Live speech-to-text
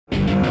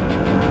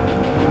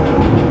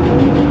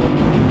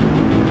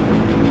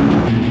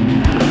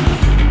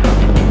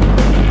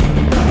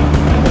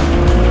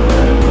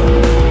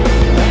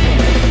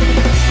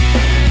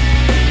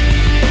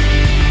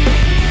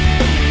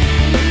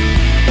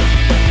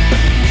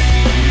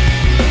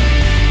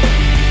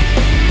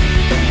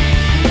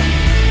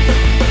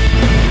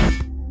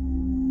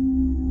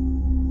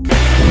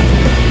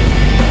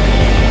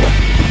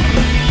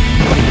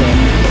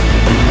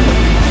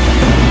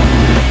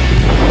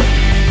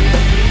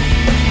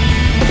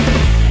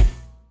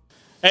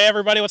Hey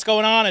everybody, what's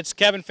going on? It's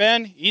Kevin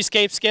Finn,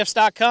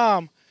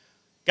 EscapeSkiffs.com.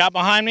 Got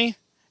behind me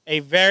a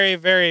very,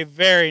 very,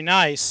 very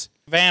nice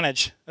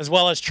Vantage, as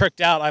well as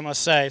tricked out, I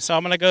must say. So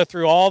I'm going to go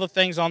through all the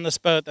things on this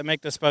boat that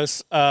make this boat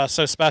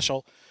so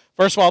special.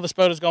 First of all, this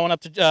boat is going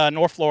up to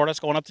North Florida. It's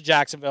going up to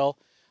Jacksonville.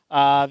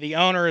 The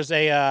owner is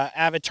a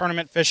avid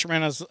tournament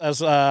fisherman, as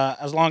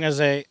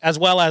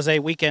well as a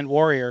weekend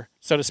warrior,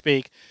 so to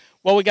speak.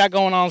 What we got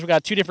going on is we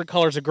got two different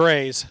colors of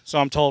grays. So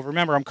I'm told.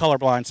 Remember, I'm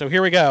colorblind. So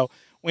here we go.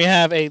 We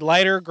have a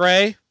lighter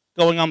gray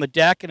going on the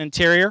deck and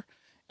interior,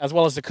 as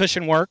well as the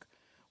cushion work.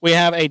 We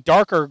have a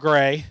darker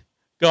gray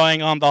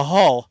going on the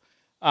hull.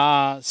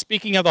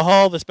 Speaking of the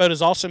hull, this boat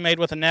is also made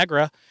with a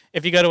Negra.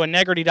 If you go to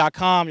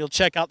anegrity.com, you'll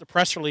check out the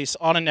press release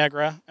on a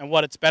Negra and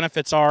what its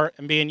benefits are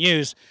and being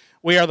used.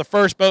 We are the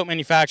first boat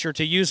manufacturer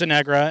to use a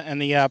Negra in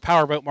the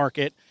powerboat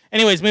market.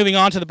 Anyways, moving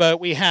on to the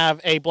boat, we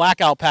have a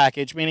blackout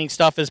package, meaning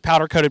stuff is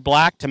powder-coated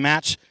black to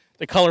match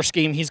the color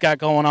scheme he's got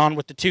going on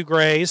with the two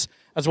grays,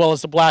 as well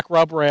as the black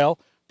rub rail,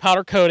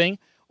 powder coating,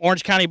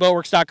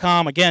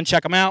 OrangeCountyBoatworks.com. Again,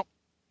 check them out.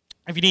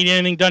 If you need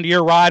anything done to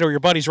your ride or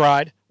your buddy's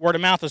ride, word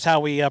of mouth is how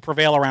we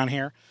prevail around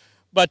here.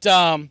 But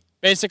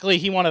basically,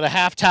 he wanted a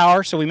half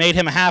tower, so we made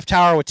him a half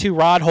tower with two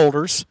rod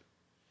holders.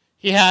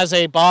 He has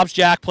a Bob's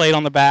jack plate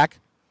on the back.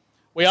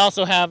 We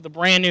also have the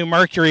brand new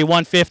Mercury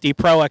 150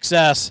 Pro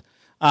XS.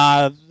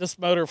 This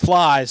motor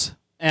flies.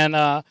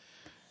 And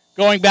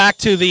going back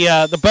to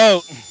the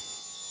boat,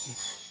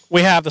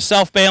 we have the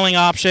self-bailing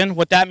option.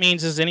 What that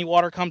means is any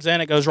water comes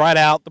in, it goes right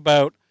out the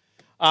boat.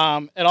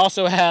 It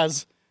also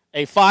has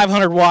a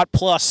 500-watt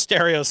plus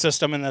stereo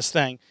system in this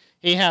thing.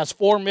 He has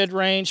 4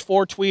 mid-range,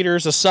 4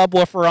 tweeters, a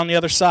subwoofer on the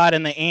other side,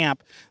 and the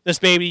amp. This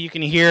baby, you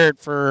can hear it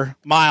for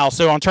miles.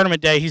 So on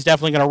tournament day, he's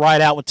definitely going to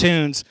ride out with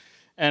tunes.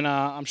 And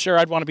I'm sure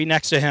I'd want to be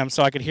next to him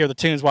so I could hear the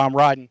tunes while I'm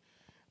riding.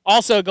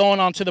 Also,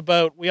 going on to the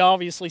boat, we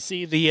obviously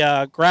see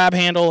the grab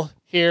handle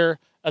here,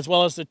 as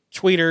well as the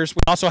tweeters. We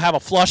also have a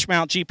flush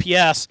mount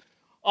GPS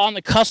on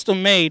the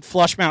custom-made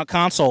flush mount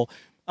console.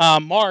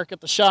 Mark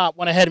at the shop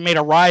went ahead and made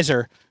a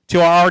riser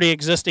to our already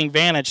existing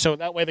Vantage, so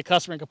that way the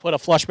customer can put a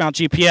flush mount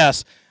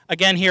GPS.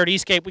 Again, here at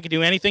Escape, we can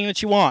do anything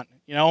that you want.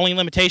 You know, only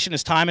limitation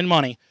is time and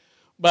money.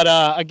 But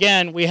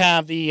again, we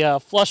have the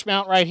flush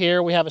mount right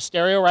here. We have a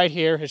stereo right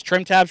here. His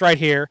trim tabs right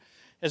here.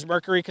 His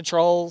Mercury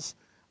controls.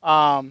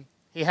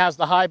 He has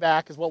the high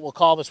back, is what we'll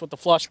call this with the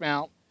flush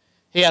mount.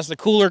 He has the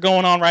cooler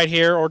going on right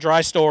here, or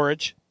dry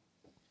storage.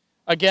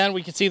 Again,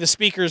 we can see the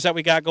speakers that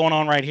we got going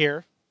on right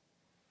here.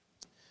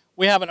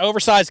 We have an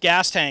oversized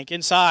gas tank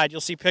inside.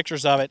 You'll see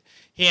pictures of it.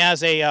 He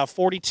has a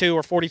 42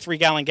 or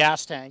 43-gallon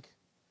gas tank.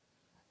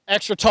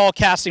 Extra tall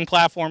casting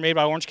platform made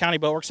by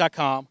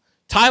OrangeCountyBoatworks.com.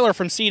 Tyler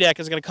from SeaDeck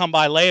is going to come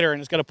by later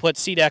and is going to put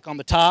SeaDeck on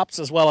the tops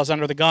as well as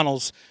under the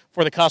gunnels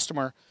for the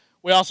customer.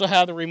 We also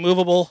have the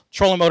removable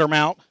trolling motor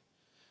mount.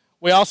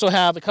 We also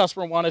have, the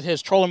customer wanted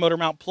his trolling motor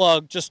mount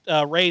plug just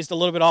raised a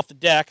little bit off the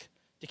deck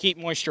to keep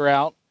moisture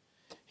out.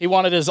 He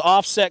wanted his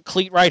offset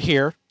cleat right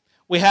here.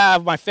 We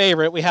have my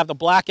favorite. We have the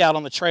blackout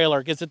on the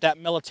trailer. It gives it that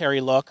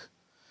military look.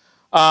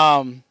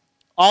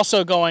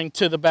 Also going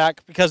to the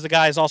back, because the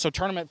guy is also a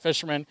tournament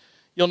fisherman,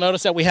 you'll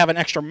notice that we have an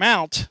extra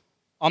mount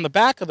on the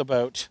back of the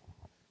boat,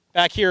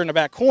 back here in the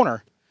back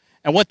corner.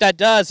 And what that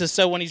does is,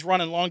 so when he's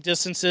running long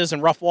distances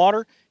in rough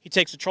water, he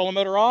takes the trolling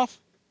motor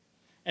off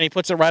and he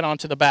puts it right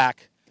onto the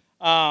back.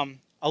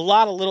 A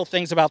lot of little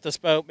things about this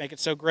boat make it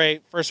so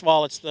great. First of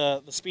all, it's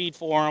the speed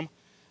for him.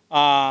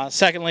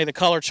 Secondly, the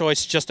color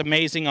choice is just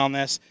amazing on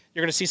this.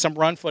 You're going to see some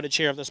run footage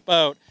here of this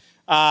boat.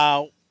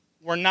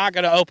 We're not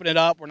going to open it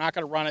up. We're not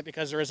going to run it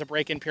because there is a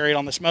break-in period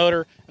on this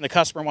motor, and the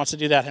customer wants to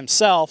do that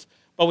himself.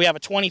 But we have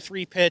a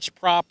 23-pitch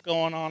prop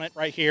going on it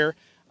right here.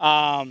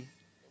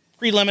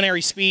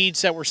 Preliminary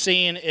speeds that we're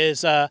seeing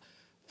is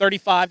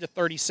 35 to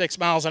 36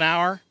 miles an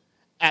hour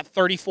at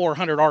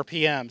 3,400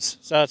 RPMs.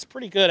 So it's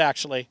pretty good,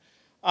 actually.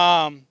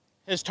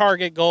 His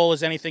target goal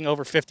is anything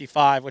over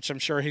 55, which I'm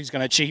sure he's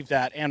going to achieve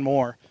that and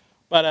more.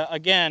 But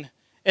again,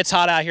 it's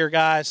hot out here,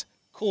 guys.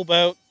 Cool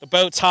boat. The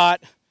boat's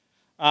hot.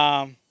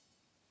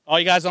 All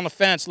you guys on the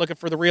fence looking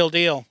for the real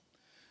deal,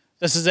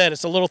 this is it.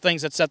 It's the little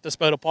things that set this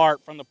boat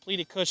apart, from the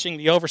pleated cushioning,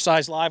 the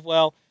oversized live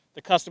well,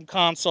 the custom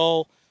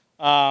console.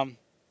 And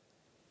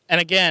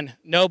again,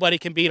 nobody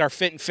can beat our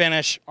fit and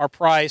finish, our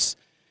price,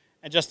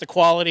 and just the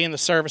quality and the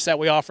service that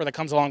we offer that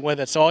comes along with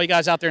it. So all you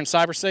guys out there in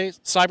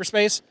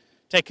cyberspace,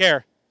 take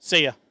care.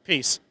 See ya.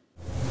 Peace.